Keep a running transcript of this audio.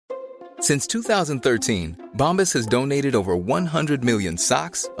Since 2013, Bombas has donated over 100 million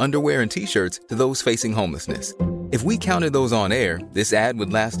socks, underwear, and T-shirts to those facing homelessness. If we counted those on air, this ad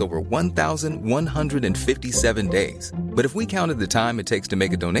would last over 1,157 days. But if we counted the time it takes to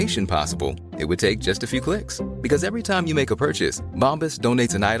make a donation possible, it would take just a few clicks. Because every time you make a purchase, Bombas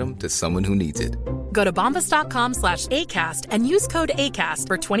donates an item to someone who needs it. Go to bombas.com/ACAST and use code ACAST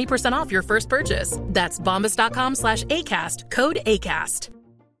for 20% off your first purchase. That's bombas.com/ACAST, code ACAST.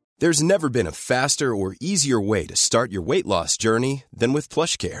 There's never been a faster or easier way to start your weight loss journey than with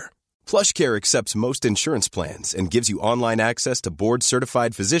PlushCare. PlushCare accepts most insurance plans and gives you online access to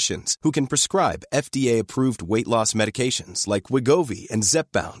board-certified physicians who can prescribe FDA-approved weight loss medications like Wegovy and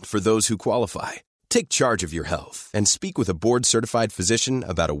Zepbound for those who qualify. Take charge of your health and speak with a board-certified physician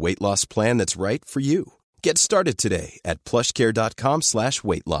about a weight loss plan that's right for you. Get started today at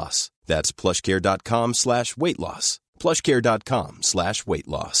plushcare.com/weight loss. That's plushcare.com/weight loss. plushcare.com/weight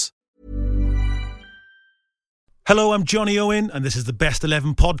loss. Hello, I'm Johnny Owen, and this is the Best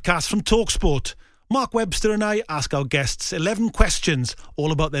 11 podcast from TalkSport. Mark Webster and I ask our guests 11 questions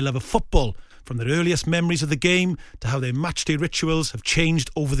all about their love of football, from their earliest memories of the game to how their matchday rituals have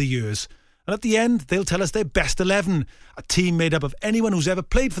changed over the years. And at the end, they'll tell us their best 11, a team made up of anyone who's ever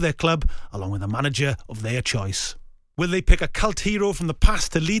played for their club, along with a manager of their choice. Will they pick a cult hero from the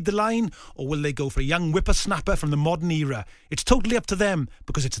past to lead the line, or will they go for a young whippersnapper from the modern era? It's totally up to them,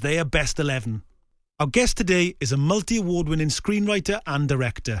 because it's their best 11. Our guest today is a multi-award-winning screenwriter and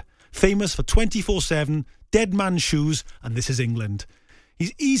director, famous for 24/7, Dead Man's Shoes, and This Is England.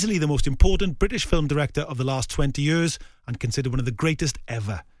 He's easily the most important British film director of the last 20 years and considered one of the greatest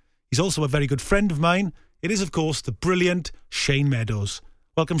ever. He's also a very good friend of mine. It is, of course, the brilliant Shane Meadows.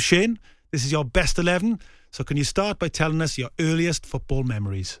 Welcome, Shane. This is your best 11. So can you start by telling us your earliest football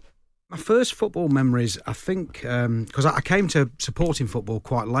memories? My first football memories, I think, because I came to supporting football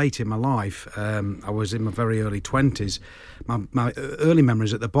quite late in my life. I was in my very early 20s. My early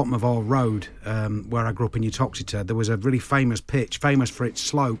memories at the bottom of our road, where I grew up in Uttoxeter, there was a really famous pitch, famous for its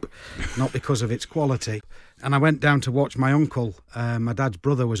slope, not because of its quality. And I went down to watch my uncle. My dad's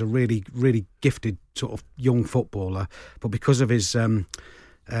brother was a really, really gifted sort of young footballer, but because of his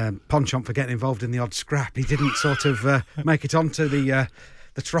penchant for getting involved in the odd scrap, he didn't sort of make it onto the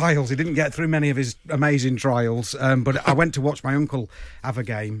trials. He didn't get through many of his amazing trials, but I went to watch my uncle have a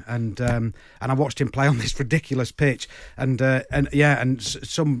game, and I watched him play on this ridiculous pitch, and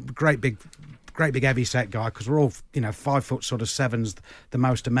some great big heavy set guy, because we're all 5 foot sort of sevens, the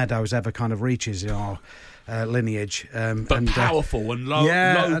most a Meadows ever kind of reaches in our lineage, but powerful and low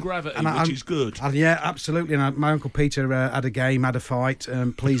gravity, which is good. Yeah, absolutely. And my uncle Peter had a game, had a fight,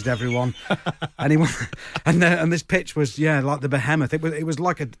 pleased everyone. And this pitch was like the behemoth. It was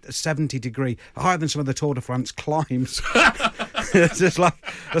like a 70 degree, higher than some of the Tour de France climbs. It's just like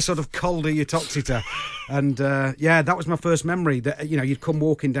a sort of colder Uttoxeter. And that was my first memory. That you'd come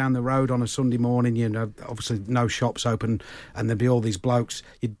walking down the road on a Sunday morning. Obviously no shops open, and there'd be all these blokes.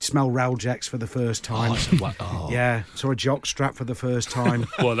 You'd smell Raljacks for the first time. Yeah, saw a jock strap for the first time.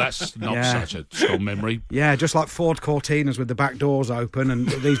 Well, that's not such a strong memory. Yeah, just like Ford Cortinas with the back doors open, and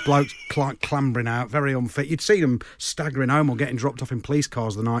these blokes clambering out, very unfit. You'd see them staggering home or getting dropped off in police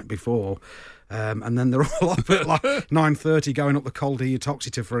cars the night before. And then they're all up at like 9:30 going up the Calder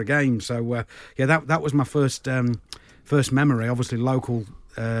Uttoxeter for a game. So, that was my first memory. Obviously, local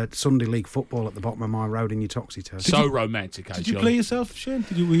Sunday League football at the bottom of my road in Uttoxeter. So romantic, Did you play yourself, Shane?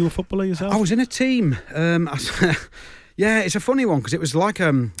 Were you a footballer yourself? I was in a team. It's a funny one, because it was like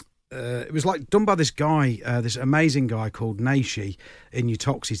done by this guy, this amazing guy called Naishi in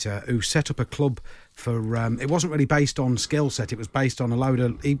Uttoxeter, who set up a club for. It wasn't really based on skill set. It was based on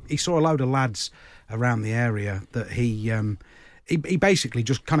he saw a load of lads around the area that he basically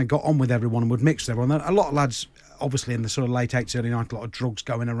just kind of got on with everyone and would mix with everyone. A lot of lads, obviously in the sort of late 80s, early 90s, a lot of drugs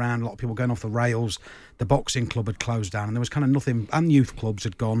going around, a lot of people going off the rails. The boxing club had closed down, and there was kind of nothing, and youth clubs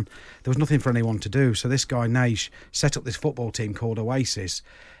had gone. There was nothing for anyone to do. So this guy, Naish, set up this football team called Oasis,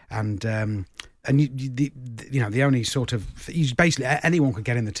 and the only sort of, basically anyone could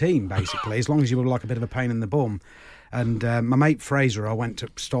get in the team, basically, as long as you were like a bit of a pain in the bum. And my mate Fraser, I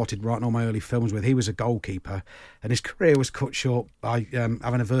started writing all my early films with. He was a goalkeeper, and his career was cut short by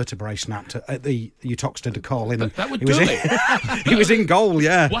having a vertebrae snapped at the Uttoxeter de Col. That would do it. He was in goal,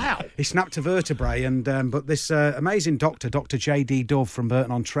 yeah. Wow. He snapped a vertebrae, and but this amazing doctor, Dr. J.D. Dove from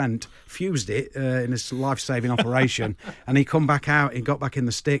Burton-on-Trent, fused it in this life-saving operation, and he come back out. He got back in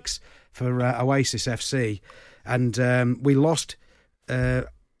the sticks for Oasis FC, and we lost.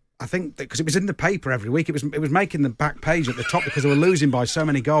 I think because it was in the paper every week, it was making the back page at the top because they were losing by so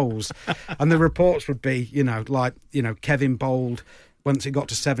many goals, and the reports would be, Kevin Bold once it got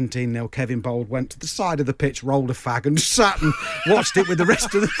to 17-0, Kevin Bold went to the side of the pitch, rolled a fag and sat and watched it with the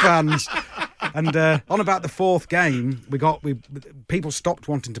rest of the fans. And on about the fourth game, people stopped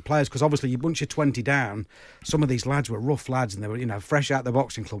wanting to play us because obviously once you're 20 down, some of these lads were rough lads and they were, fresh out the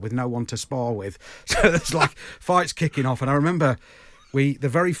boxing club with no one to spar with. So there's like fights kicking off. And I remember the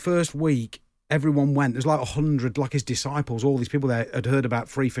very first week, everyone went. There's like 100, like his disciples, all these people there had heard about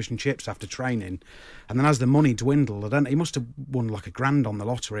free fish and chips after training. And then as the money dwindled, he must have won like $1,000 on the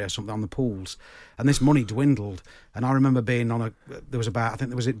lottery or something on the pools. And this money dwindled. And I remember being there was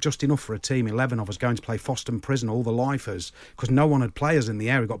just enough for a team, 11 of us going to play Foston Prison, all the lifers, because no one had players in the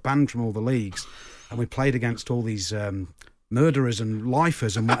area. We got banned from all the leagues. And we played against all these murderers and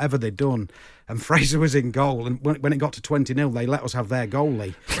lifers and whatever they'd done. And Fraser was in goal. And when it got to 20-0, they let us have their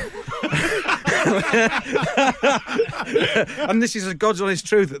goalie. And this is a God's honest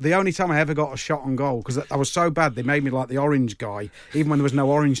truth. The only time I ever got a shot on goal, because I was so bad, they made me like the orange guy, even when there was no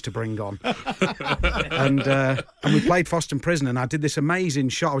orange to bring on. And we played Foston Prison, and I did this amazing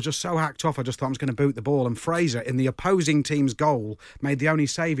shot. I was just so hacked off, I just thought I was going to boot the ball. And Fraser, in the opposing team's goal, made the only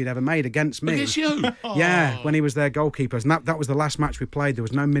save he'd ever made against me. Against you? Yeah, when he was their goalkeeper. And that was the last match we played. There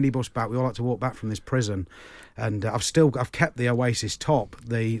was no minibus back. We all had to walk back from this prison. And I've kept the Oasis top,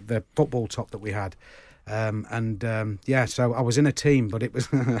 the football top that we had. So I was in a team, but it was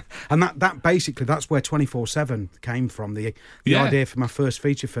and that basically that's where 24/7 came from. The idea for my first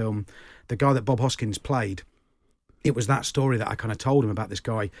feature film, the guy that Bob Hoskins played, it was that story that I kind of told him about this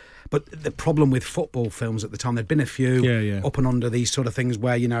guy. But the problem with football films at the time, there'd been a few up and under these sort of things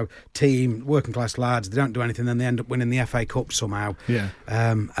where, team, working class lads, they don't do anything, then they end up winning the FA Cup somehow. Yeah.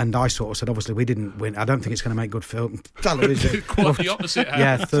 And I sort of said, obviously, we didn't win. I don't think it's going to make good film television. Quite the opposite.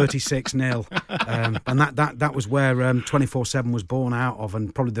 Yeah, 36-0. And that was where 24/7 was born out of,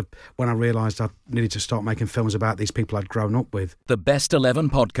 and probably when I realised I needed to start making films about these people I'd grown up with. The Best 11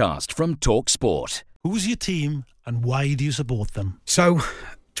 podcast from Talk Sport. Who's your team and why do you support them? So,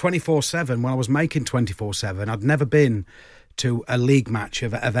 24/7, when I was making 24/7, I'd never been to a league match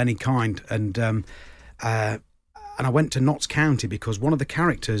of any kind. And I went to Notts County because one of the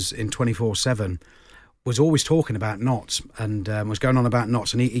characters in 24/7 was always talking about Notts and was going on about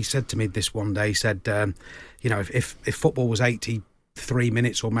Notts. And he said to me this one day, he said, if football was 83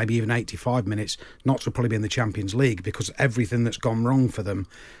 minutes or maybe even 85 minutes, Notts would probably be in the Champions League because everything that's gone wrong for them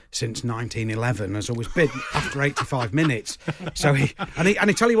since 1911 has always been after 85 minutes. So he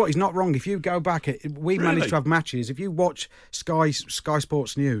tell you what, he's not wrong. If you go back, we managed to have matches. If you watch Sky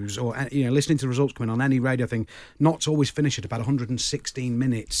Sports News or listening to the results coming on any radio thing, Notts always finish at about 116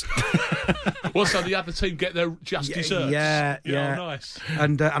 minutes. Well, so the other team get their just desserts. Yeah. Nice.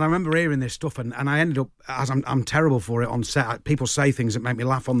 And I remember hearing this stuff, and I ended up, as I'm terrible for it on set. People say things that make me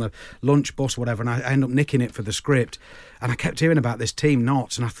laugh on the lunch bus or whatever, and I end up nicking it for the script. And I kept hearing about this team,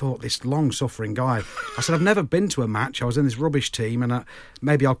 Notts, and I thought, this long-suffering guy. I said, I've never been to a match. I was in this rubbish team, and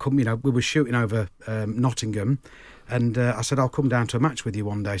maybe I'll come, we were shooting over Nottingham, and I said, I'll come down to a match with you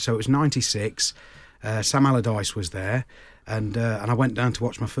one day. So it was 96. Sam Allardyce was there, and I went down to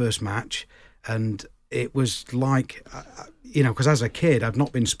watch my first match, and it was like, because as a kid, I'd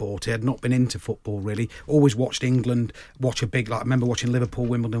not been sporty, I'd not been into football really. Always watched England, I remember watching Liverpool,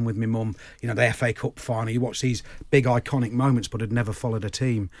 Wimbledon with my mum, the FA Cup final. You watch these big iconic moments, but had never followed a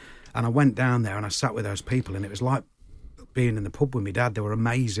team. And I went down there and I sat with those people, and it was like being in the pub with my dad. They were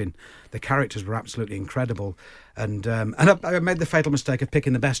amazing. The characters were absolutely incredible. And I made the fatal mistake of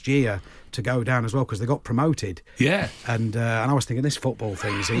picking the best year to go down as well because they got promoted. Yeah. And I was thinking, this football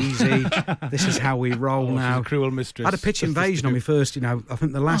thing's easy. This is how we roll now. She's a cruel mistress. I had a pitch invasion on me first. I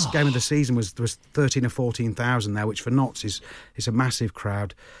think the last game of the season there was 13 or 14,000 there, which for Notts is a massive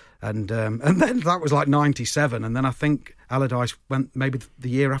crowd. And then that was like 97, and then I think Allardyce went maybe the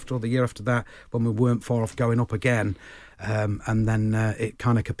year after or the year after that when we weren't far off going up again. And then it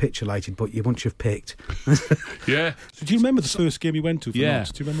kind of capitulated, but once you've picked. Yeah. So do you remember the first game you went to for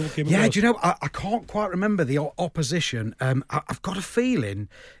Notts? Do you remember what game it was? Yeah, do you know, I can't quite remember the opposition. I've got a feeling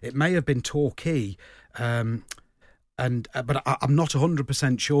it may have been Torquay. But I'm not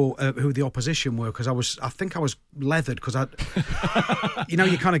 100% sure who the opposition were because I think I was leathered because you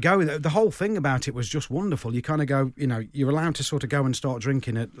kind of go. The whole thing about it was just wonderful. You kind of go, you're allowed to sort of go and start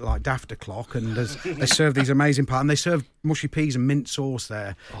drinking at like daft o'clock, and they serve these amazing and they served mushy peas and mint sauce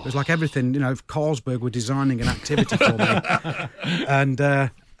there. It was like everything. Carlsberg were designing an activity for me, and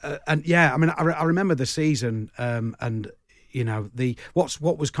yeah, I mean, I remember the season and.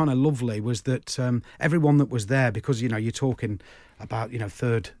 What was kind of lovely was that everyone that was there, because you're talking about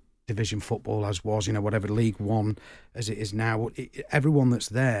third division football as was whatever League One as it is now. Everyone that's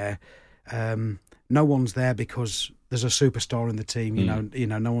there, no one's there because there's a superstar in the team. You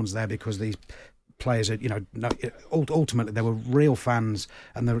know, no one's there because these players are, ultimately they were real fans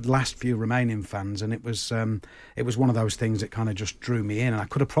and the last few remaining fans, and it was one of those things that kind of just drew me in. And I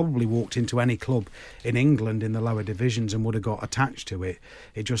could have probably walked into any club in England in the lower divisions and would have got attached to it.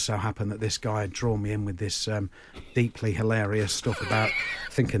 It just so happened that this guy had drawn me in with this deeply hilarious stuff about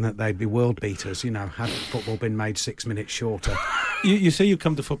thinking that they'd be world beaters, had football been made 6 minutes shorter. You say you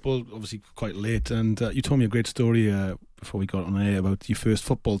come to football obviously quite late, and you told me a great story before we got on air about your first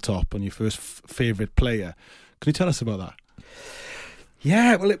football top and your first favourite player. Can you tell us about that?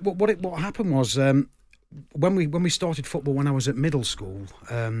 Yeah, well, what happened was when we started football when I was at middle school.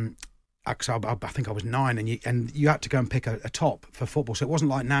 I think I was 9, and you had to go and pick a top for football. So it wasn't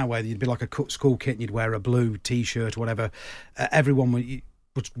like now where you'd be like a school kit and you'd wear a blue T-shirt or whatever. Everyone would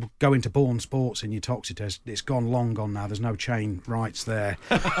go into Bourne Sports in your Toxiters. It's long gone now. There's no chain rights there.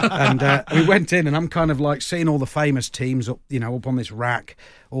 And we went in, and I'm kind of like seeing all the famous teams up on this rack,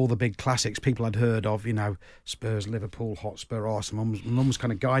 all the big classics people I'd heard of, Spurs, Liverpool, Hotspur, Arsenal. Mum was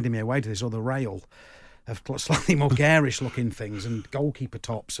kind of guiding me away to this other rail of slightly more garish looking things and goalkeeper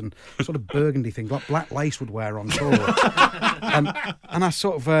tops and sort of burgundy things like Black Lace would wear on tour. And I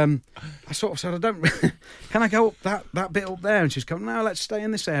sort of said, can I go up that bit up there? And she's going, no, let's stay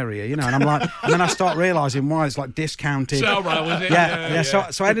in this area, And I'm like, and then I start realising why it's like discounted. So right, was it? Yeah.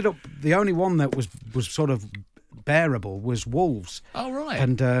 So I ended up, the only one that was sort of bearable was Wolves. Oh right.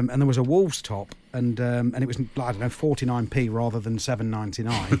 And there was a Wolves top, and it was, I don't know, 49p rather than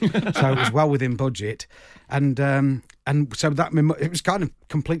 7.99. So it was well within budget, and so that it was kind of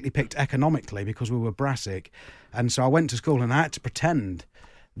completely picked economically because we were Brassic, and so I went to school and I had to pretend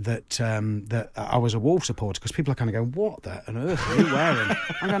that I was a Wolves supporter because people are kind of going, what on earth are you wearing?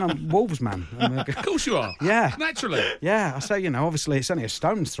 I'm going, I'm Wolves, man. Of course you are. Yeah. Naturally. Yeah. I say, obviously it's only a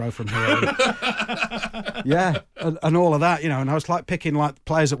stone's throw from here. Yeah. And all of that, and I was like picking like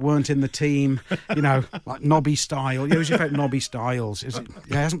players that weren't in the team, like Nobby Style. Who's your favourite Nobby Styles?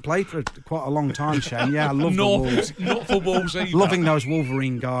 He hasn't played for quite a long time, Shane. Yeah, I love the Wolves. Not for Wolves either. Loving those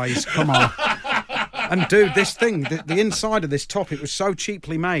Wolverine guys. Come on. And dude, this thing, the inside of this top, it was so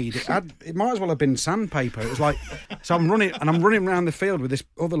cheaply made. It might as well have been sandpaper. It was like, so I'm running around the field with this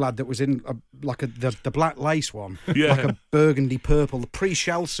other lad that was in the Black Lace one, like a burgundy purple, the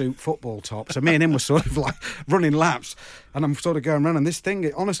pre-shell suit football top. So me and him were sort of like running laps, and I'm sort of going around. And this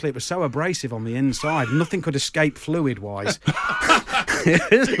thing, honestly, it was so abrasive on the inside, nothing could escape fluid-wise.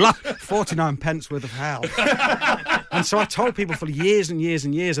 It was like 49 pence worth of hell. And so I told people for years and years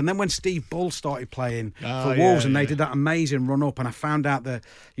and years. And then when Steve Bull started playing for Wolves and they did that amazing run up, and I found out that,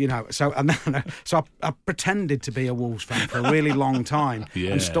 so I pretended to be a Wolves fan for a really long time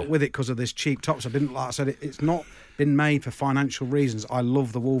and stuck with it because of this cheap top. So I didn't, like I said, it's not been made for financial reasons. I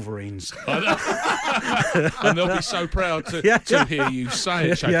love the Wolverines. And they'll be so proud to hear you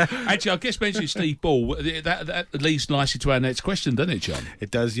say it, Shane. Yeah. Actually, I guess mentioning Steve Bull, that leads nicely to our next question, doesn't it, John?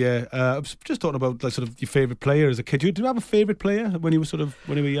 It does, yeah. I was just talking about like, sort of your favourite player as a kid. Did you have a favourite player when you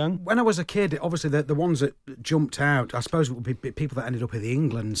were young? When I was a kid, obviously the ones that jumped out, I suppose, would be people that ended up in the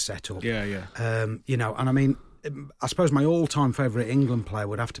England setup. Yeah. And I mean, I suppose my all-time favourite England player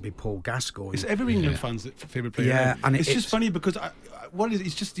would have to be Paul Gascoigne. It's every England fan's favourite player. Yeah, and it's just funny because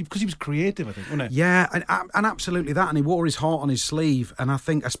it's just because he was creative, I think, wasn't it? Yeah, and absolutely that, and he wore his heart on his sleeve. And I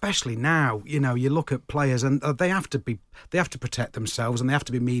think, especially now, you look at players and they have to protect themselves and they have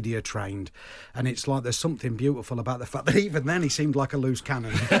to be media trained. And it's like there's something beautiful about the fact that even then he seemed like a loose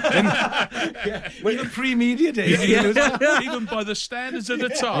cannon. Even pre-media days, even by the standards of the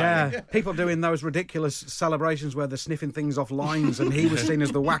time. Yeah, people doing those ridiculous celebrations where they're sniffing things off lines, and he was seen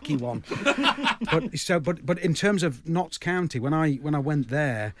as the wacky one. But in terms of Notts County, when I went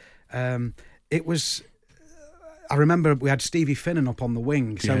there, it was. I remember we had Stevie Finnan up on the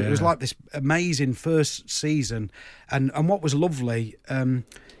wing, so it was like this amazing first season, and what was lovely.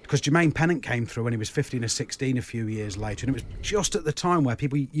 Because Jermaine Pennant came through when he was 15 or 16 a few years later, and it was just at the time where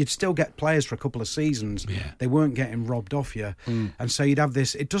you'd still get players for a couple of seasons. Yeah. They weren't getting robbed off you. And so you'd have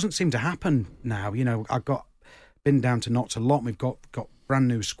this. It doesn't seem to happen now. I've been down to Notts a lot, and we've got brand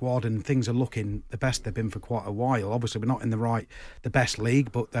new squad, and things are looking the best they've been for quite a while. Obviously, we're not in the best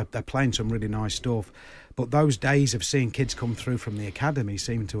league, but they're playing some really nice stuff. But those days of seeing kids come through from the academy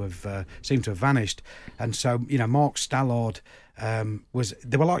seem to have vanished. And so, Mark Stallard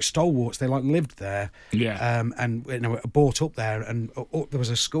they were like stalwarts. They like lived there, and brought up there. And there was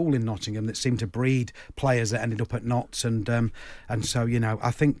a school in Nottingham that seemed to breed players that ended up at Notts. And so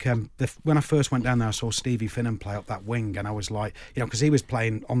I think when I first went down there, I saw Stevie Finnan play up that wing, and I was like, because he was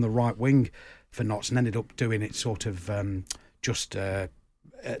playing on the right wing for Notts and ended up doing it sort of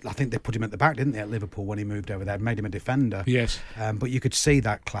I think they put him at the back, didn't they, at Liverpool when he moved over there, made him a defender. Yes. But you could see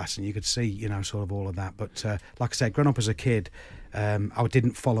that class, and you could see, sort of all of that. But like I said, growing up as a kid, I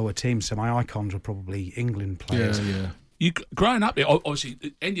didn't follow a team, so my icons were probably England players. Yeah. You growing up,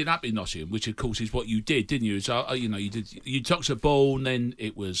 obviously ending up in Nottingham, which of course is what you did, didn't you? So you took a ball, and then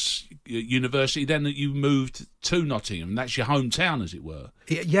it was university. Then you moved to Nottingham. That's your hometown, as it were.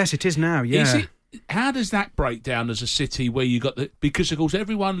 Yes, it is now. Yeah. How does that break down as a city where you got because of course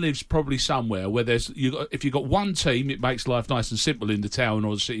everyone lives probably somewhere where if you've got one team, it makes life nice and simple in the town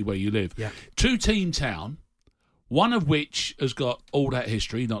or the city where you live. Yeah. 2-team town. One of which has got all that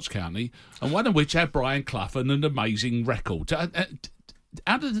history, Notts County, and one of which had Brian Clough and an amazing record.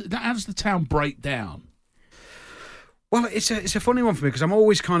 How does the town break down? Well, it's a funny one for me because I'm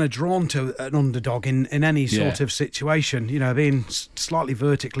always kind of drawn to an underdog in any sort of situation. Being slightly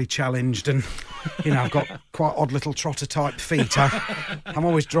vertically challenged, and I've got quite odd little trotter type feet. I'm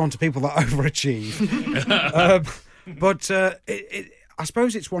always drawn to people that overachieve. But I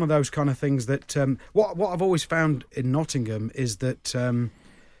suppose it's one of those kind of things that what I've always found in Nottingham is that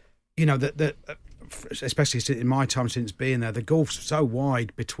that especially in my time since being there, the gulf's so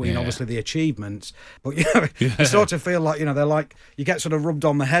wide between obviously the achievements, but you sort of feel like they're like you get sort of rubbed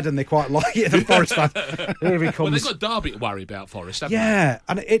on the head and they quite like it. The Forest fan here becomes. Well, they've got Derby to worry about, Forest, haven't they? Yeah,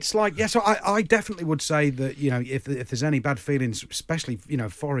 and it's like so I definitely would say that if there's any bad feelings, especially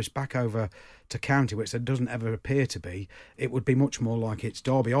Forest back over to County, which there doesn't ever appear to be, it would be much more like it's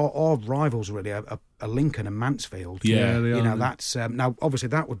Derby. Our rivals really are Lincoln and Mansfield. Yeah, they are. That's now obviously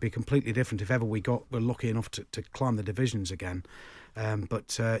that would be completely different if ever we're lucky enough to climb the divisions again.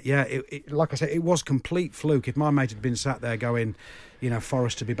 But like I said, it was complete fluke. If my mate had been sat there going,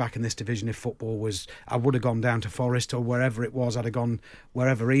 Forest to be back in this division, if football was, I would have gone down to Forest or wherever it was. I'd have gone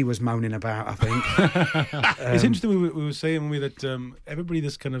wherever he was moaning about, I think. It's interesting, we were saying that everybody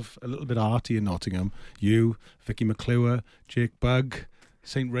that's kind of a little bit arty in Nottingham, you, Vicky McClure, Jake Bugg,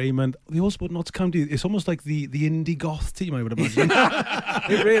 St Raymond, they all support Notts County. It's almost like the indie goth team, I would imagine.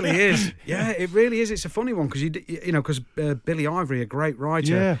 It really is. Yeah, it really is. It's a funny one because because Billy Ivory, a great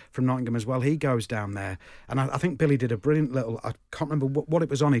writer from Nottingham as well, he goes down there, and I think Billy did a brilliant little. I can't remember what it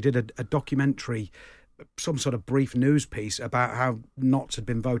was on. He did a documentary, some sort of brief news piece about how Notts had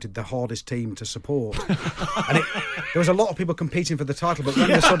been voted the hardest team to support, and there was a lot of people competing for the title. But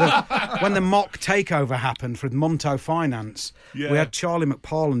when the mock takeover happened for Monto Finance, we had Charlie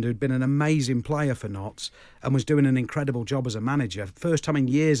McParland, who'd been an amazing player for Notts and was doing an incredible job as a manager. First time in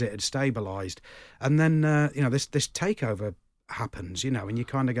years it had stabilised, and then this takeover happens, and you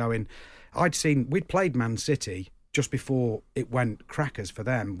kind of going. We'd played Man City just before it went crackers for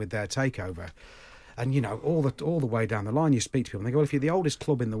them with their takeover. And, all the way down the line, you speak to people and they go, well, if you're the oldest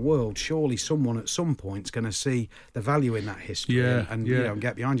club in the world, surely someone at some point is going to see the value in that history and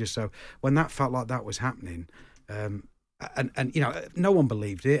get behind you. So when that felt like that was happening, and no one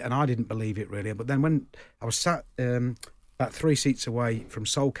believed it, and I didn't believe it really. But then when I was sat about 3 seats away from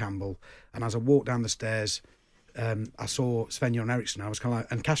Sol Campbell, and as I walked down the stairs, I saw Sven-Göran Eriksson. I was kind of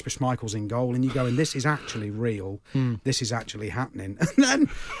like, and Kasper Schmeichel's in goal, and you going, this is actually real. This is actually happening. And then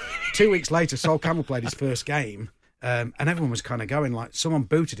 2 weeks later, Sol Campbell played his first game, and everyone was kind of going like, someone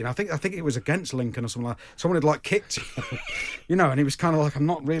booted him. I think it was against Lincoln or something like. Someone had kicked him, and he was kind of like, I'm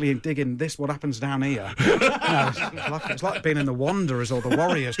not really digging this. What happens down here? It's like being in the Wanderers or the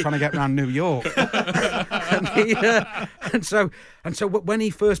Warriors trying to get around New York. And so when he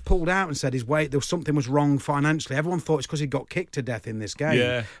first pulled out and said his weight, something was wrong financially. Everyone thought it's because he got kicked to death in this game.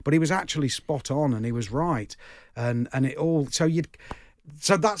 Yeah. But he was actually spot on, and he was right. And it all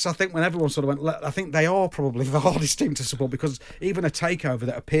So that's, I think, when everyone sort of went, I think they are probably the hardest team to support, because even a takeover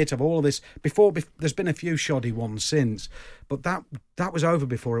that appeared to have all of this before, there's been a few shoddy ones since, but that was over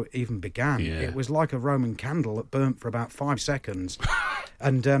before it even began. Yeah. It was like a Roman candle that burnt for about 5 seconds.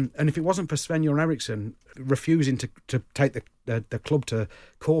 And if it wasn't for Sven-Göran Eriksson refusing to take the club to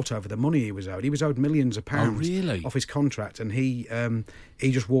court over the money he was owed millions of pounds off his contract, and he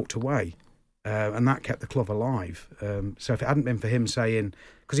just walked away. And that kept the club alive. So if it hadn't been for him saying,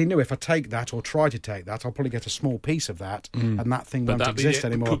 because he knew if I take that or try to take that, I'll probably get a small piece of that, and that thing won't exist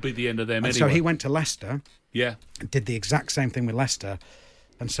anymore. Could be the end of them anyway. So he went to Leicester. Yeah, did the exact same thing with Leicester.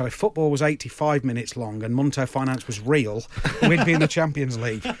 And so if football was 85 minutes long and Monto Finance was real, we'd be in the Champions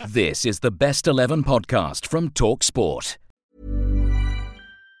League. This is the Best 11 podcast from TalkSport.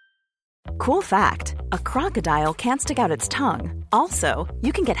 Cool fact, a crocodile can't stick out its tongue. Also,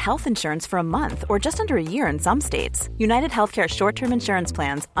 you can get health insurance for a month or just under a year in some states. United Healthcare short-term insurance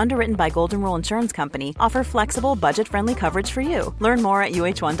plans, underwritten by Golden Rule Insurance Company, offer flexible, budget-friendly coverage for you. Learn more at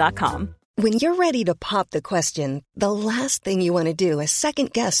uh1.com. When you're ready to pop the question, the last thing you want to do is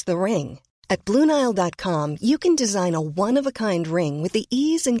second-guess the ring. At BlueNile.com, you can design a one-of-a-kind ring with the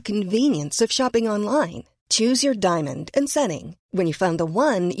ease and convenience of shopping online. Choose your diamond and setting. When you find the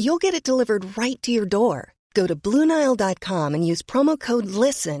one, you'll get it delivered right to your door. Go to BlueNile.com and use promo code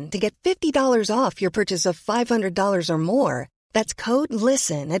LISTEN to get $50 off your purchase of $500 or more. That's code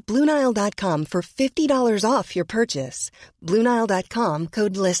LISTEN at BlueNile.com for $50 off your purchase. BlueNile.com,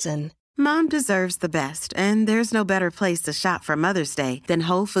 code LISTEN. Mom deserves the best, and there's no better place to shop for Mother's Day than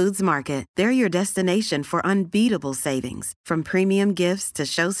Whole Foods Market. They're your destination for unbeatable savings, from premium gifts to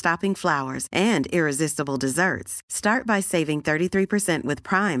show-stopping flowers and irresistible desserts. Start by saving 33% with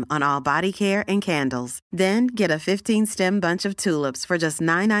Prime on all body care and candles. Then get a 15-stem bunch of tulips for just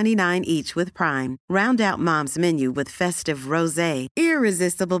 $9.99 each with Prime. Round out Mom's menu with festive rosé,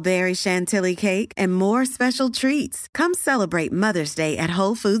 irresistible berry chantilly cake, and more special treats. Come celebrate Mother's Day at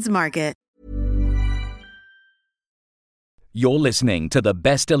Whole Foods Market. You're listening to the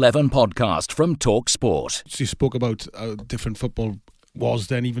Best 11 podcast from TalkSport. So you spoke about how different football was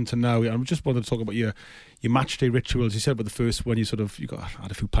then, even to now. I just wanted to talk about your match day rituals. You said about the first one, you had a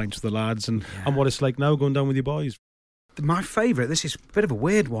few pints with the lads, and what it's like now going down with your boys. My favourite, this is a bit of a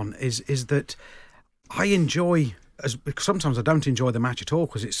weird one, is that I enjoy. Because sometimes I don't enjoy the match at all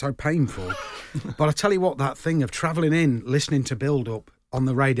because it's so painful. But I tell you what, that thing of travelling in, listening to build-up on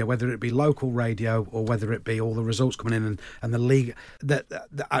the radio, whether it be local radio or whether it be all the results coming in and the league,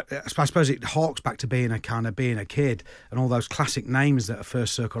 I suppose it harks back to being a kid and all those classic names that are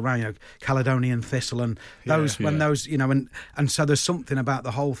first circle around, Caledonian Thistle and those, and so there's something about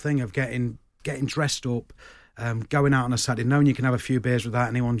the whole thing of getting dressed up, going out on a Saturday, knowing you can have a few beers without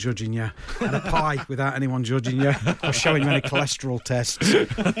anyone judging you, and a pie without anyone judging you or showing you any cholesterol tests.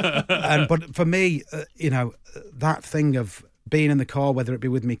 But for me, that thing of being in the car, whether it be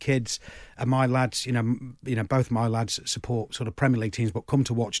with my kids and my lads, both my lads support sort of Premier League teams, but come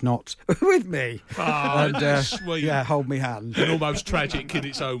to watch Notts with me. And sweet. Hold me hand. And almost tragic in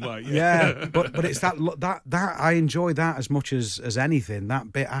its own way. Yeah, but it's that I enjoy that as much as anything.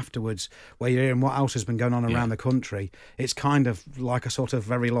 That bit afterwards, where you're hearing what else has been going on around the country, it's kind of like a sort of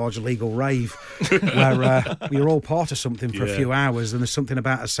very large legal rave, where you're all part of something for a few hours, and there's something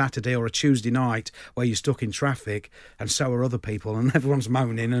about a Saturday or a Tuesday night where you're stuck in traffic, and so are other people, and everyone's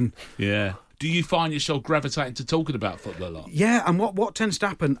moaning and. Yeah. Do you find yourself gravitating to talking about football a lot? Yeah, and what tends to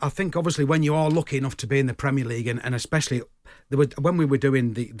happen, I think, obviously, when you are lucky enough to be in the Premier League, and especially when we were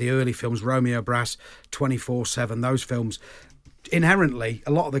doing the early films, Romeo Brass, 24/7, those films, inherently,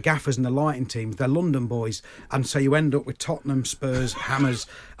 a lot of the gaffers and the lighting teams, they're London boys, and so you end up with Tottenham, Spurs, Hammers,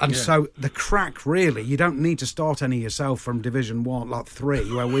 and so the crack, really, you don't need to start any yourself from Division 1, like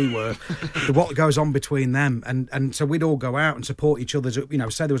 3, where we were, what goes on between them, and so we'd all go out and support each other's,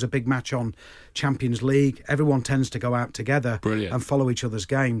 say there was a big match on Champions League, everyone tends to go out together. Brilliant. And follow each other's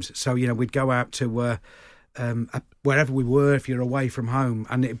games, so, we'd go out to wherever we were, if you're away from home,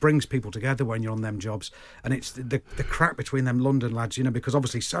 and it brings people together when you're on them jobs, and it's the crack between them London lads, because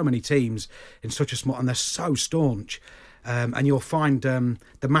obviously so many teams in such a small, and they're so staunch, and you'll find the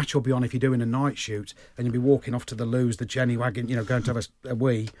match will be on if you're doing a night shoot, and you'll be walking off to the loos, the Jenny wagon, going to have a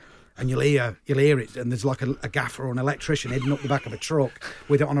wee, and you'll hear it, and there's like a gaffer or an electrician hidden up the back of a truck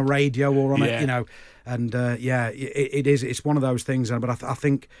with it on a radio or on it's one of those things, but I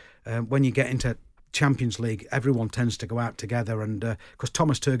think when you get into Champions League, everyone tends to go out together, and because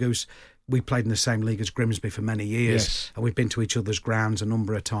Thomas Turgoose, we played in the same league as Grimsby for many years, and we've been to each other's grounds a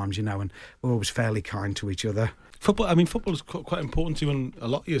number of times, and we're always fairly kind to each other. Football is quite important to you in a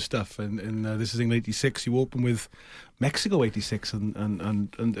lot of your stuff, and this is in '86. You opened with Mexico '86,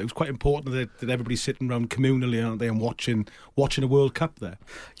 and it was quite important that everybody's sitting around communally, aren't they, and watching a World Cup there.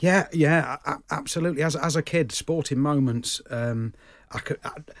 Yeah, absolutely. As a kid, sporting moments,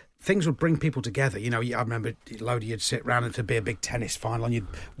 things would bring people together. I remember, Lodi, you'd sit round and there'd be a big tennis final and you'd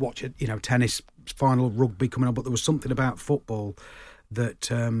watch it, tennis final, rugby coming on, but there was something about football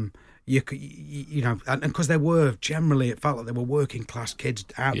that you could, and because there were, generally, it felt like there were working class kids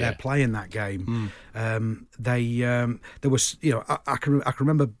out there playing that game. There was, I can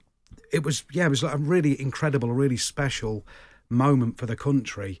remember, it was like a really incredible, a really special moment for the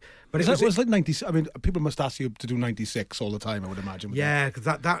country. But it was like 90. I mean, people must ask you to do 96 all the time, I would imagine. Yeah, because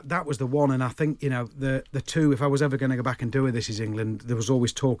that was the one, and I think the two. If I was ever going to go back and do it, This Is England, there was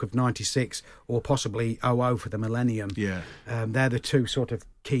always talk of 96 or possibly 00 for the millennium. Yeah, they're the two sort of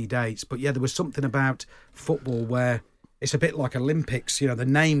key dates. But yeah, there was something about football where it's a bit like Olympics. The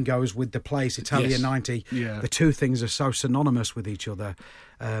name goes with the place. Italia 90. Yeah. The two things are so synonymous with each other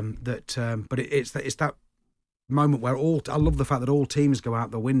but it's that moment where I love the fact that all teams go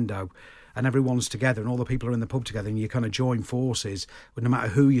out the window and everyone's together and all the people are in the pub together and you kind of join forces, no matter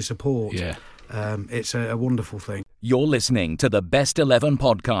who you support. Yeah. It's a wonderful thing. You're listening to the Best 11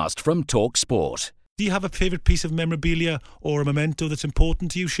 podcast from Talk Sport. Do you have a favourite piece of memorabilia or a memento that's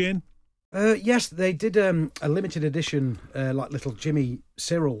important to you, Shane? Yes, they did a limited edition, like little Jimmy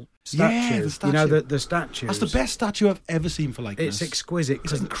Cyril statue. Yeah, the statue. You know, the statue. That's the best statue I've ever seen for likeness. It's exquisite.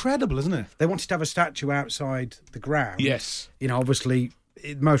 It's incredible, isn't it? They wanted to have a statue outside the ground. Yes. You know, obviously,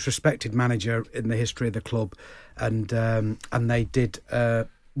 most respected manager in the history of the club, and they did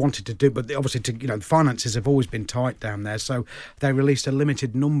wanted to do, but obviously, the finances have always been tight down there, so they released a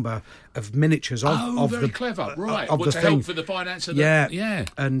limited number of miniatures of very the clever, right? of the to thing. help for the finance of yeah.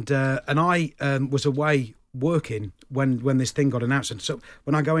 And I was away working when this thing got announced, and so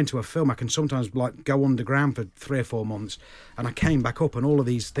when I go into a film, I can sometimes go underground for 3 or 4 months, and I came back up, and all of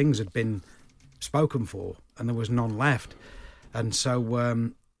these things had been spoken for, and there was none left, and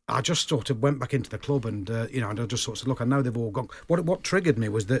so. I just sort of went back into the club and, and I just sort of said, look, I know they've all gone. What triggered me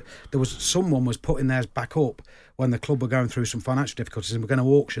was that someone was putting theirs back up when the club were going through some financial difficulties and were going to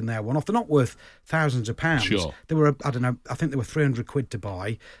auction their one off. They're not worth thousands of pounds. Sure. They were, I don't know, I think they were £300 to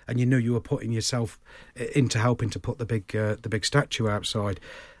buy, and you knew you were putting yourself into helping to put the big statue outside.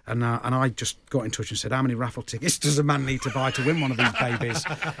 And I just got in touch and said, how many raffle tickets does a man need to buy to win one of these babies?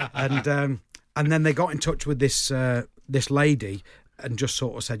 And then they got in touch with this lady, and just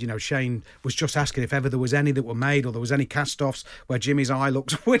sort of said, Shane was just asking if ever there was any that were made or there was any cast-offs where Jimmy's eye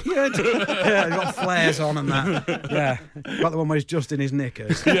looks weird. Yeah, got flares on and that. Yeah, got the one where he's just in his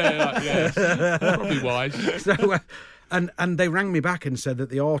knickers. Yeah. Probably wise. So, and they rang me back and said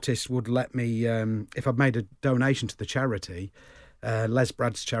that the artist would let me, if I'd made a donation to the charity, Les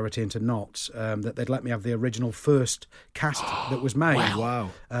Brad's charity into Notts, that they'd let me have the original first cast that was made.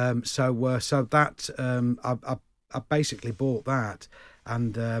 Wow. So that I basically bought that,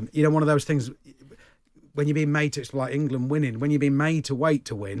 and one of those things when you're being made to, it's like England winning, when you're being made to wait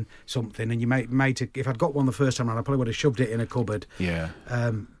to win something, and you're made to, if I'd got one the first time around, I probably would have shoved it in a cupboard. Yeah.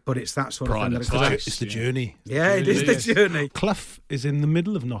 But it's that sort of Pride thing. It's the journey. Yeah, it is the journey. Clough is in the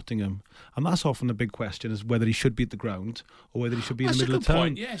middle of Nottingham, and that's often a big question, is whether he should be at the ground or whether he should be in the middle of town.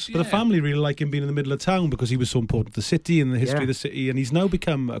 Point. Yes, but the family really like him being in the middle of town because he was so important to the city and the history of the city, and he's now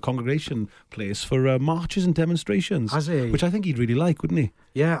become a congregation place for marches and demonstrations. Has he? Which I think he'd really like, wouldn't he?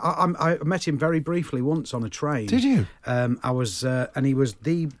 Yeah, I met him very briefly once on a train. Did you? I was, and he was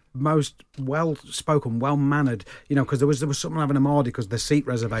the most well-spoken, well-mannered, because there was something having a mardy because the seat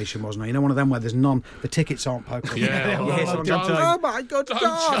reservation wasn't there. One of them where there's none, the tickets aren't poked. Oh my God,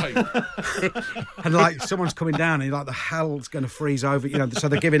 and someone's coming down and the hell's going to freeze over, so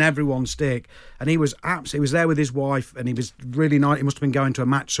they're giving everyone stick. And he was there with his wife, and he was really nice. He must have been going to a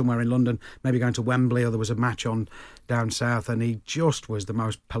match somewhere in London, maybe going to Wembley, or there was a match on down south, and he just was the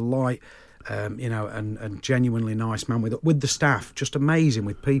most polite, and genuinely nice man with the staff, just amazing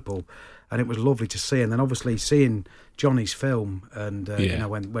with people, and it was lovely to see. And then obviously seeing Johnny's film, and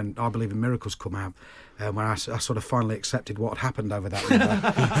when I Believe in Miracles come out, when I sort of finally accepted what had happened over that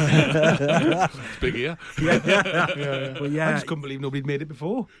river. It's big here. Yeah. Well, I just couldn't believe nobody'd made it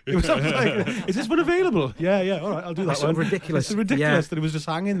before. It was like, is this one available? Yeah, all right, I'll do that one. Ridiculous. It's ridiculous that it was just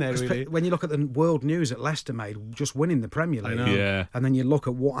hanging there, really. When you look at the world news that Leicester made, just winning the Premier League, I know. Yeah. And then you look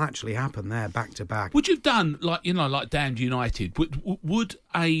at what actually happened there, back to back. Would you have done like Damned United? Would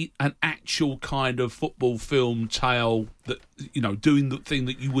an actual kind of football film tale that doing the thing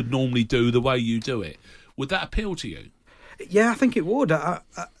that you would normally do the way you do it, would that appeal to you? Yeah, I think it would.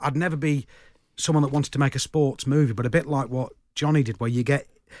 I'd never be someone that wanted to make a sports movie, but a bit like what Johnny did, where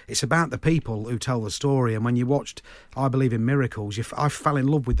it's about the people who tell the story. And when you watched I Believe in Miracles, I fell in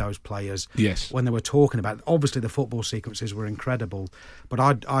love with those players. Yes. When they were talking about it. Obviously the football sequences were incredible, but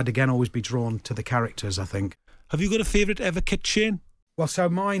I'd again always be drawn to the characters, I think. Have you got a favourite ever kit, Shane? Well, so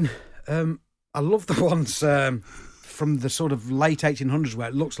mine, I love the ones from the sort of late 1800s where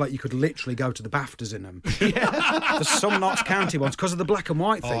it looks like you could literally go to the BAFTAs in them. Yeah. There's some Notts County ones because of the black and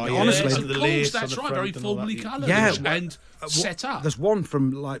white thing. Yeah. Honestly, Of course, that's right. Very formally coloured and set up. There's one from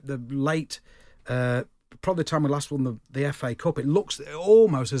like the late, probably the time we last won the FA Cup. It looks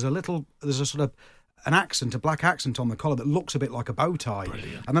almost there's a sort of an accent, a black accent on the collar that looks a bit like a bow tie.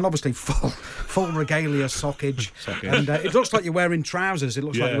 Brilliant. And then obviously full regalia sockage. And it looks like you're wearing trousers. It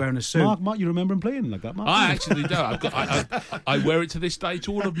looks like you're wearing a suit. Mark, you remember him playing like that, Mark? I actually do. I wear it to this day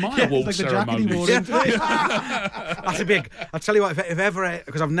to all of my award like ceremonies. That's a big. I'll tell you what, if ever,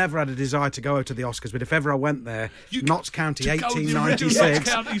 because I've never had a desire to go to the Oscars, but if ever I went there, Notts County, 1896. Notts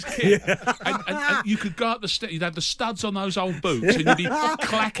County's kit. And you could go up the steps, you'd have the studs on those old boots, and you'd be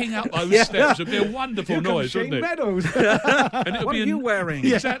clacking up those steps. It'd be a wonderful wonderful Here noise, comes Shane wouldn't it? Meadows. And it'd What be are you wearing?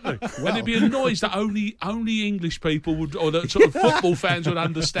 Exactly. And it'd be a noise that only English people would, or that sort of football fans would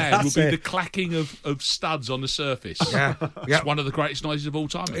understand. That's would be it. the clacking of studs on the surface. Yeah. It's one of the greatest noises of all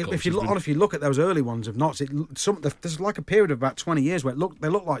time. Of course. If you look at those early ones of knots, there's like a period of about 20 years where they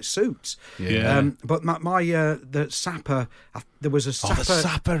look like suits. Yeah. But the Sapper, there was a Sapper. The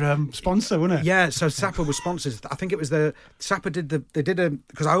Sapper sponsor, wasn't it? Yeah, so Sapper was sponsored. I think it was Sapper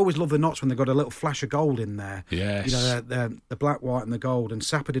because I always love the knots when they got a little flash of gold in there. Yes. You know, the black, white and the gold. And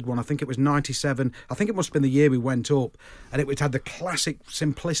Sapper did one, I think it was 97. I think it must have been the year we went up. And it had the classic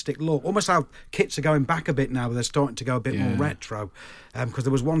simplistic look. Almost how kits are going back a bit now, where they're starting to go a bit more retro. Because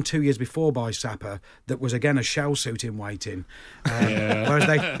there was one 2 years before by Sapper that was again a shell suit in waiting. Whereas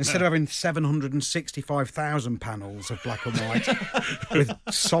they, instead of having 765,000 panels of black and white with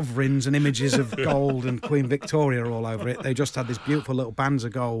sovereigns and images of gold and Queen Victoria all over it, they just had this beautiful little bands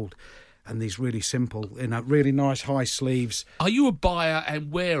of gold and these really simple, really nice high sleeves. Are you a buyer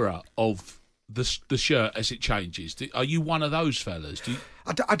and wearer of the shirt as it changes? Are you one of those fellas?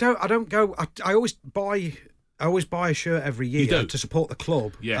 I don't go. I always buy. I always buy a shirt every year to support the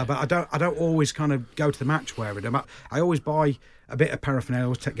club. Yeah. But I don't always kind of go to the match wearing them. I always buy a bit of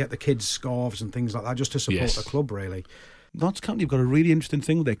paraphernalia to get the kids scarves and things like that, just to support the club, really. Notts County have got a really interesting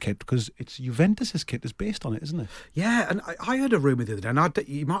thing with their kit because it's Juventus's kit is based on it, isn't it? Yeah, and I heard a rumour the other day, and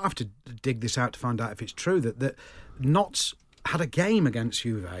you might have to dig this out to find out if it's true, that Notts had a game against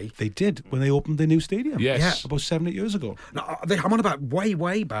Juve. They did when they opened their new stadium. Yes. Yeah. About 7 8 years ago. No, I'm on about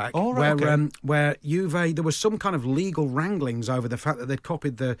way back, where Juve, there was some kind of legal wranglings over the fact that they'd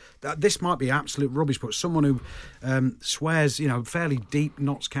copied this might be absolute rubbish, but someone who swears, fairly deep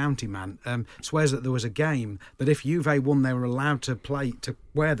Notts County man, swears that there was a game that if Juve won, they were allowed to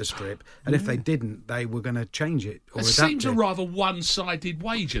wear the strip, and if they didn't, they were going to change it or It adapt seems a rather one-sided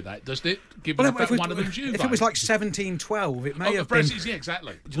wager, that, doesn't it? Given the fact one of them's Juve. If it was like 17-12, it may have been. Yeah,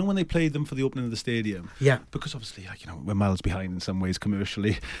 exactly. Do you know when they played them for the opening of the stadium? Yeah. Because obviously, we're miles behind in some ways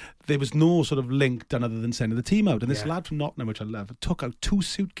commercially. There was no sort of link done other than sending the team out. And this lad from Nottingham, which I love, took out 2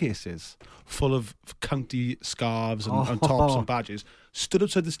 suitcases full of county scarves and tops and badges, stood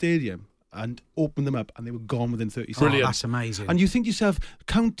outside the stadium and opened them up, and they were gone within 30 seconds. Brilliant. That's amazing. And you think to yourself,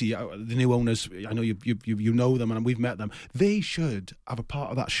 County, the new owners, I know you know them and we've met them, they should have a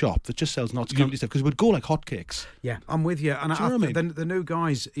part of that shop that just sells Notts County stuff, because it would go like hotcakes. Yeah, I'm with you. And I mean? The new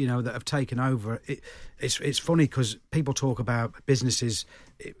guys, that have taken over, it's funny because people talk about businesses,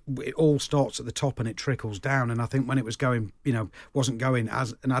 it all starts at the top and it trickles down. And I think when it was going, wasn't going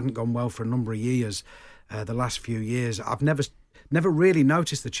and hadn't gone well for a number of years, the last few years, I've never really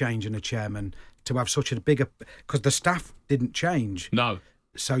noticed the change in a chairman to have such a bigger, because the staff didn't change. No.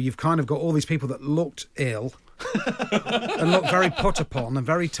 So you've kind of got all these people that looked ill and looked very put upon and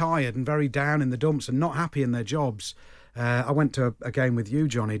very tired and very down in the dumps and not happy in their jobs. I went to a game with you,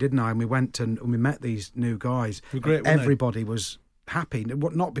 Johnny, didn't I? And we went and we met these new guys. They were great, everybody was happy,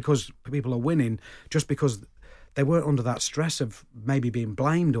 not because people are winning, just because they weren't under that stress of maybe being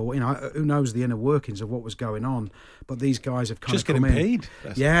blamed or, who knows the inner workings of what was going on. But these guys have kind just of come getting in.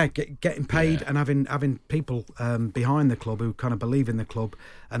 paid. Yeah, getting paid and having people behind the club who kind of believe in the club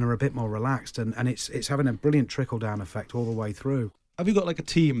and are a bit more relaxed. And it's having a brilliant trickle-down effect all the way through. Have you got like a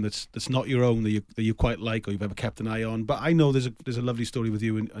team that's not your own that you quite like or you've ever kept an eye on? But I know there's a lovely story with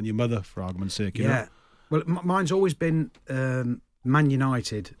you and your mother, for argument's sake. You know? Well, mine's always been Man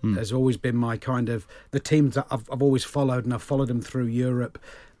United. Has always been my kind of the teams that I've always followed, and I've followed them through Europe.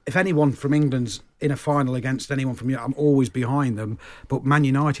 If anyone from England's in a final against anyone from Europe, I'm always behind them. But Man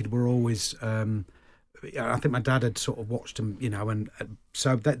United were always. I think my dad had sort of watched them, and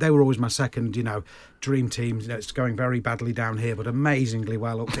so they were always my second, dream team. It's going very badly down here, but amazingly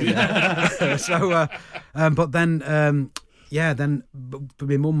well up here. But then. Then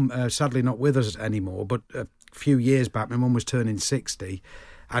my mum, sadly not with us anymore, but a few years back, my mum was turning 60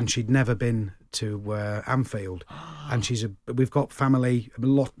 and she'd never been to Anfield. And we've got family,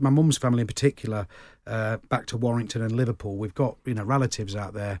 my mum's family in particular, back to Warrington and Liverpool. We've got, relatives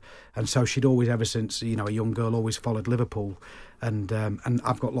out there. And so she'd always, ever since, a young girl, always followed Liverpool. And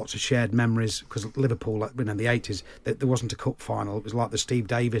I've got lots of shared memories because Liverpool, in the 80s, there wasn't a cup final. It was like the Steve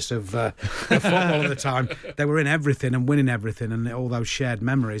Davis of football at the time. They were in everything and winning everything, and all those shared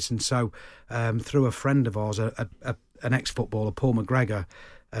memories. And so, through a friend of ours, an ex-footballer, Paul McGregor,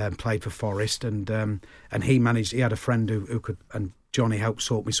 played for Forest, and he had a friend who could, and Johnny helped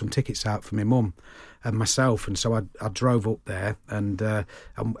sort me some tickets out for my mum and myself, and so I drove up there, and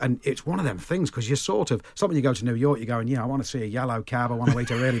it's one of them things, because you're sort of, something you go to New York, you're going, I want to see a yellow cab, I want to eat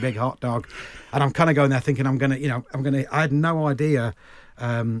a really big hot dog, and I'm kind of going there thinking I had no idea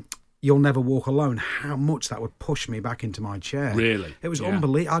You'll Never Walk Alone, how much that would push me back into my chair. Really? It was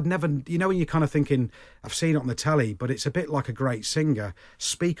unbelievable. I'd never, when you're kind of thinking, I've seen it on the telly, but it's a bit like a great singer.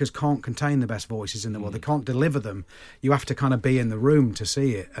 Speakers can't contain the best voices in the world. They can't deliver them. You have to kind of be in the room to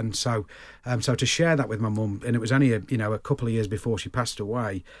see it. And so to share that with my mum, and it was only a couple of years before she passed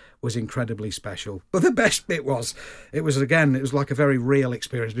away, was incredibly special. But the best bit was, it was like a very real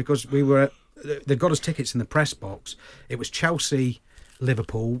experience, because they'd got us tickets in the press box. It was Chelsea,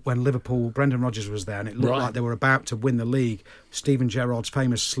 Liverpool, when Brendan Rodgers was there, and it looked like they were about to win the league. Steven Gerrard's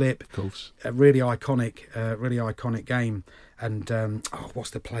famous slip, of course, a really iconic game. And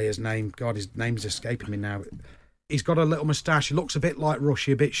what's the player's name? God, his name's escaping me now. He's got a little moustache. He looks a bit like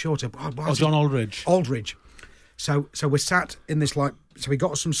Rushy, a bit shorter. John Aldridge. Aldridge. So we sat in this so we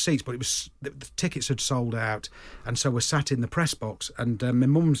got some seats, but it was the tickets had sold out, and so we're sat in the press box. And my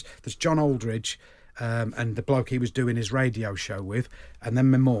mum's, there's John Aldridge. And the bloke he was doing his radio show with, and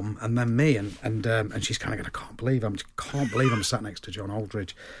then my mum, and then me, and she's kind of going, I can't believe I'm sat next to John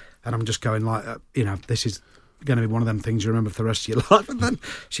Aldridge, and I'm just going like, this is going to be one of them things you remember for the rest of your life. And then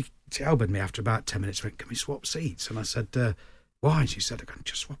she elbowed me after about 10 minutes, went, can we swap seats? And I said, why? And she said, I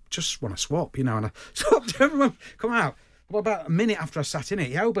just want to swap, and I swapped. Everyone, come out. Well, about a minute after I sat in it,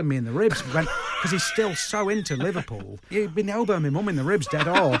 he elbowed me in the ribs. Because he's still so into Liverpool. He'd been elbowing my mum in the ribs dead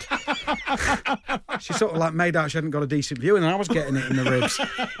hard. She sort of like made out she hadn't got a decent view, and I was getting it in the ribs.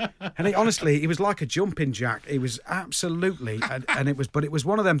 And he was like a jumping jack. He was absolutely, but it was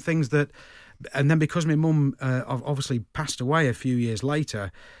one of them things that, and then because my mum obviously passed away a few years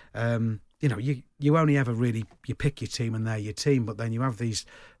later, you only ever really, you pick your team and they're your team, but then you have these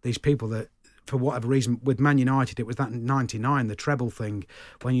people that, for whatever reason, with Man United, it was that 99, the treble thing,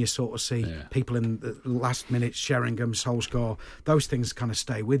 when you sort of see people in the last minute, Sheringham, Solskjaer, those things kind of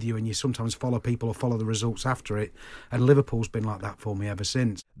stay with you, and you sometimes follow people or follow the results after it. And Liverpool's been like that for me ever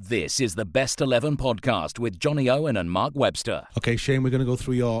since. This is the Best 11 podcast with Johnny Owen and Mark Webster. Okay, Shane, we're going to go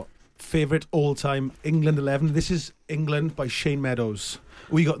through your favourite all-time England 11. This is England by Shane Meadows.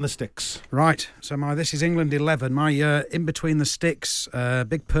 Who you got in the sticks? Right, so this is England 11. My in between the sticks,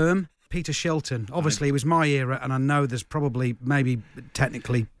 big perm, Peter Shilton. Obviously, it was my era, and I know there's probably, maybe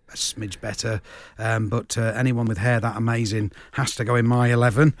technically, a smidge better, but anyone with hair that amazing has to go in my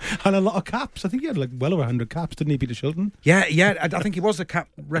 11. And a lot of caps. I think he had well over 100 caps, didn't he, Peter Shilton? Yeah, I think he was the cap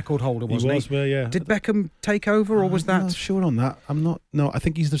record holder, wasn't he? He was, yeah. Did Beckham take over, or was that? I'm not sure on that. No, I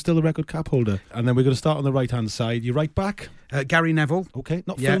think he's still the record cap holder. And then we're going to start on the right-hand side. Your right back? Gary Neville. Okay,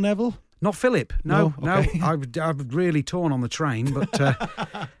 not Phil Neville? Not Philip. No. Okay. I've really torn on the train,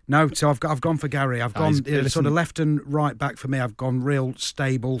 but no. So I've gone for Gary. I've gone sort of left and right back for me. I've gone real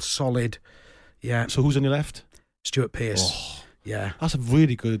stable, solid. Yeah. So who's on your left? Stuart Pearce. Oh, yeah. That's a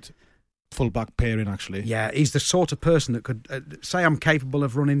really good full-back pairing, actually. Yeah, he's the sort of person that could say I'm capable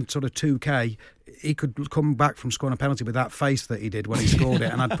of running sort of 2K. He could come back from scoring a penalty with that face that he did when he scored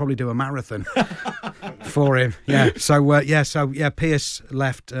it, and I'd probably do a marathon for him. Yeah. So Pearce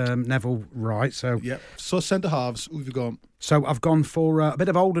left, Neville right. So centre halves. Who have you gone? So I've gone for a bit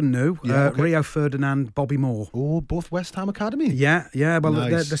of old and new. Okay. Rio Ferdinand, Bobby Moore. Oh, both West Ham Academy. Yeah. Well,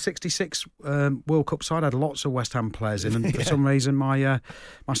 nice. the '66 World Cup side had lots of West Ham players in, and for some reason my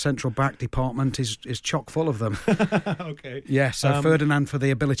central back department is chock full of them. Okay. Yeah. So Ferdinand for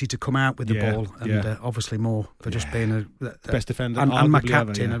the ability to come out with the ball, and obviously Moore for just being the best defender and my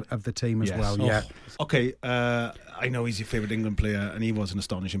captain of the team as well. Yeah. Okay. I know he's your favourite England player, and he was an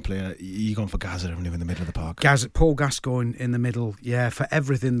astonishing player. You're going for Gazza, haven't you, in the middle of the park? Paul Gascoigne in the middle, for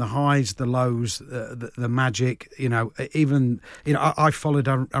everything, the highs, the lows, the magic, I followed,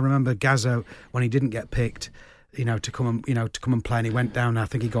 I remember Gazza when he didn't get picked, to come and play, and he went down, I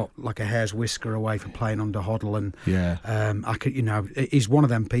think he got like a hair's whisker away for playing under Hoddle, and he's one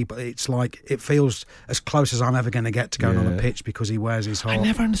of them people, it's like, it feels as close as I'm ever going to get to going on a pitch because he wears his heart. I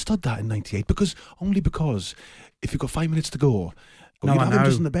never understood that in 98, because if you've got 5 minutes to go, you'd have him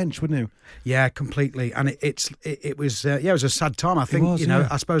just on the bench, wouldn't you? Yeah, completely. And it was a sad time. I think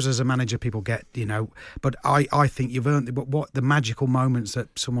I suppose as a manager people get but I think you've earned what the magical moments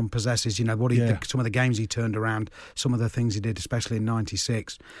that someone possesses. Some of the games he turned around, some of the things he did, especially in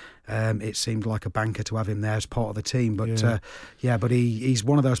 '96. It seemed like a banker to have him there as part of the team. But but he's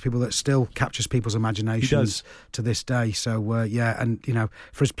one of those people that still captures people's imaginations to this day. So and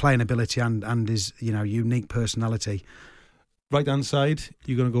for his playing ability and his unique personality. Right-hand side,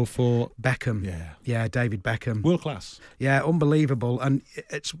 you're going to go for Beckham. Yeah, David Beckham. World class. Yeah, unbelievable. And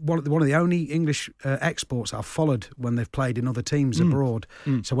it's one of the only English exports I've followed when they've played in other teams abroad.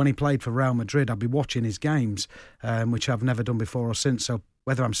 So when he played for Real Madrid, I'd be watching his games, which I've never done before or since. So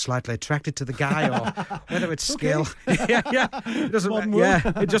whether I'm slightly attracted to the guy or whether it's skill. It doesn't,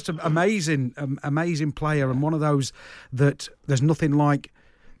 it's just an amazing player, and one of those that there's nothing like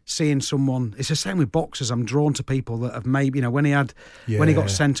seeing someone. It's the same with boxers. I'm drawn to people that have maybe, when he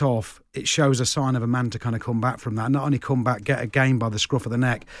got sent off, it shows a sign of a man to kind of come back from that. Not only come back, get a game by the scruff of the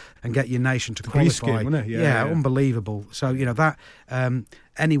neck and get your nation to qualify. Game, wasn't it? Yeah, unbelievable. So, that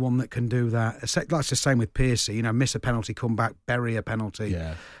anyone that can do that, that's the same with Piercy, miss a penalty, come back, bury a penalty,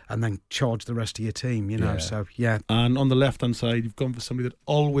 and then charge the rest of your team, so, yeah. And on the left-hand side, you've gone for somebody that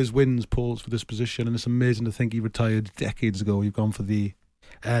always wins polls for this position, and it's amazing to think he retired decades ago. You've gone for the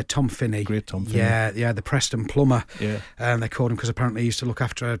Tom Finney. Great Tom Finney. Yeah, the Preston plumber. Yeah. They called him because apparently he used to look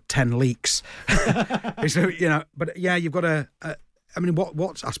after 10 leaks. So, but yeah, you've got I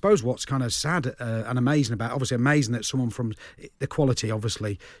suppose what's kind of sad and amazing about, obviously amazing that someone from the quality,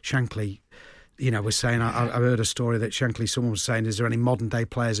 obviously, Shankly, was saying, I heard a story that Shankly, someone was saying, is there any modern day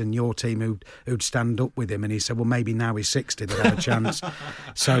players in your team who'd stand up with him? And he said, well, maybe now he's 60, they'd have a chance.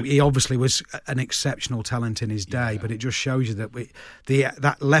 So he obviously was an exceptional talent in his day, but it just shows you that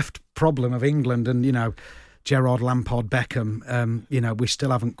that left problem of England and, Gerrard, Lampard, Beckham, we still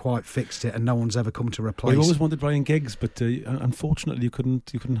haven't quite fixed it, and no one's ever come to replace. We always wanted Ryan Giggs, but unfortunately you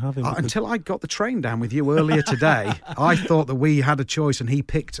couldn't have him. Until I got the train down with you earlier today, I thought that we had a choice and he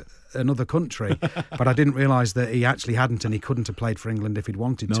picked another country, but I didn't realise that he actually hadn't, and he couldn't have played for England if he'd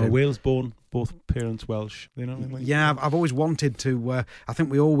wanted to. No, Wales born, both parents Welsh. Yeah, I've always wanted to. I think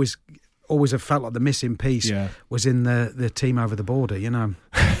we always have felt like the missing piece was in the team over the border,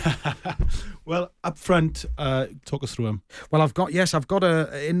 Well, up front, talk us through him. Well, I've got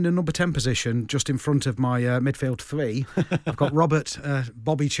in the number 10 position, just in front of my midfield three, I've got Robert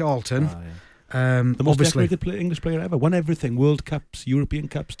Bobby Charlton. The most decorated English player ever. Won everything. World Cups, European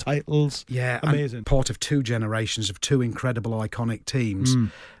Cups, titles. Yeah, amazing. Part of two generations of two incredible iconic teams.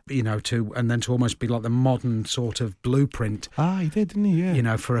 And then to almost be like the modern sort of blueprint. He did, didn't he?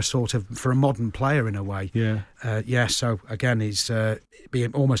 Yeah. For a modern player in a way. Yeah. So again, he's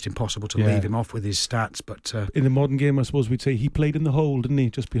being almost impossible to leave him off with his stats. But in the modern game, I suppose we'd say he played in the hole, didn't he?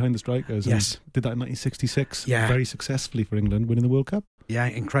 Just behind the strikers. Yes. And did that in 1966. Yeah. Very successfully for England, winning the World Cup. Yeah,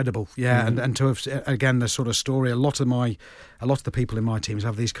 incredible. Yeah, and to have, again, the sort of story, a lot of the people in my teams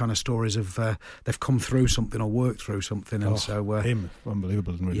have these kind of stories of they've come through something or worked through something, and so him,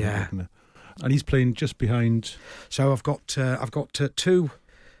 unbelievable, isn't it? And he's playing just behind. So I've got two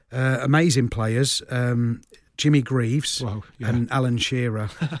amazing players, Jimmy Greaves and Alan Shearer.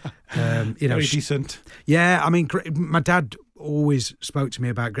 Very decent. Yeah, I mean, my dad always spoke to me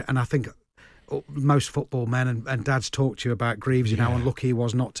about, and I think most football men and dads talk to you about Greaves, how unlucky he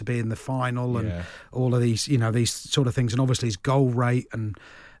was not to be in the final and all of these, these sort of things, and obviously his goal rate and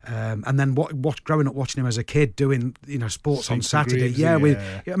then what growing up watching him as a kid doing sports on Saturday,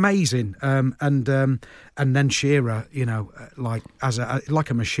 Greaves, amazing, and then Shearer, like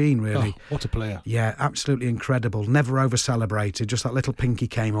a machine really. Oh, what a player! Yeah, absolutely incredible. Never over celebrated. Just that little pinky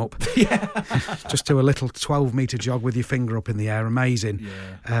came up. Just do a little 12-metre jog with your finger up in the air. Amazing.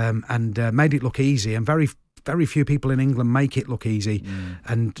 And made it look easy, and very few people in England make it look easy,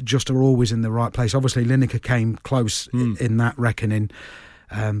 and just are always in the right place. Obviously, Lineker came close in that reckoning.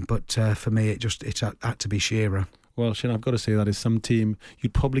 But for me, it had to be Shearer. Well, Shane, I've got to say that is some team.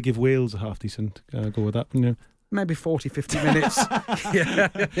 You'd probably give Wales a half-decent go with that, wouldn't you? Maybe 40, 50 minutes.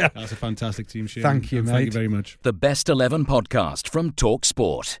 That's a fantastic team, Shane. Thank you, mate. Thank you very much. The Best 11 podcast from Talk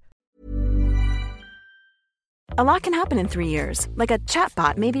Sport. A lot can happen in 3 years, like a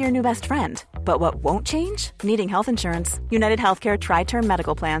chatbot may be your new best friend. But what won't change? Needing health insurance. United Healthcare Tri-Term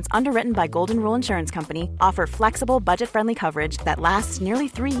Medical Plans, underwritten by Golden Rule Insurance Company, offer flexible, budget-friendly coverage that lasts nearly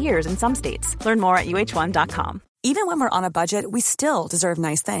 3 years in some states. Learn more at uh1.com. Even when we're on a budget, we still deserve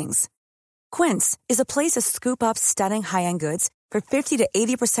nice things. Quince is a place to scoop up stunning high-end goods for 50 to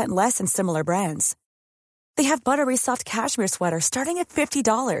 80% less than similar brands. They have buttery soft cashmere sweaters starting at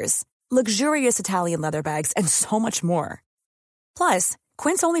 $50, luxurious Italian leather bags, and so much more. Plus,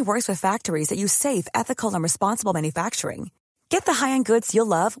 Quince only works with factories that use safe, ethical, and responsible manufacturing. Get the high-end goods you'll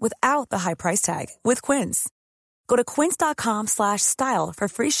love without the high price tag with Quince. Go to quince.com/style for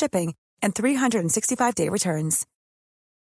free shipping and 365-day returns.